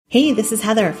Hey, this is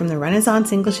Heather from the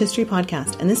Renaissance English History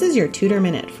Podcast, and this is your Tudor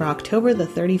Minute for October the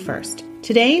 31st.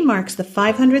 Today marks the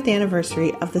 500th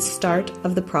anniversary of the start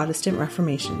of the Protestant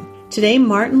Reformation. Today,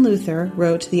 Martin Luther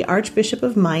wrote to the Archbishop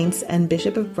of Mainz and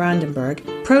Bishop of Brandenburg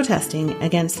protesting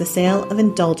against the sale of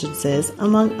indulgences,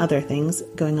 among other things,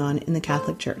 going on in the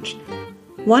Catholic Church.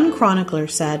 One chronicler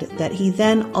said that he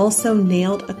then also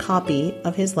nailed a copy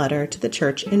of his letter to the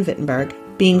church in Wittenberg,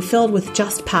 being filled with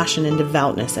just passion and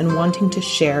devoutness and wanting to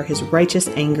share his righteous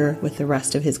anger with the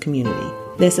rest of his community.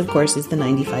 This, of course, is the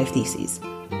 95 Theses.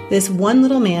 This one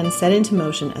little man set into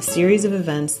motion a series of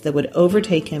events that would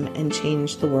overtake him and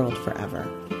change the world forever.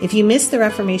 If you missed the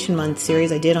Reformation Month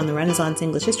series I did on the Renaissance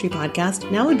English History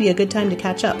Podcast, now would be a good time to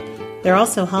catch up. There are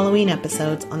also Halloween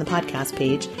episodes on the podcast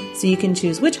page, so you can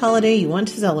choose which holiday you want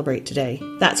to celebrate today.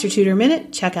 That's your Tudor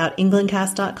Minute. Check out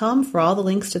englandcast.com for all the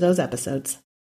links to those episodes.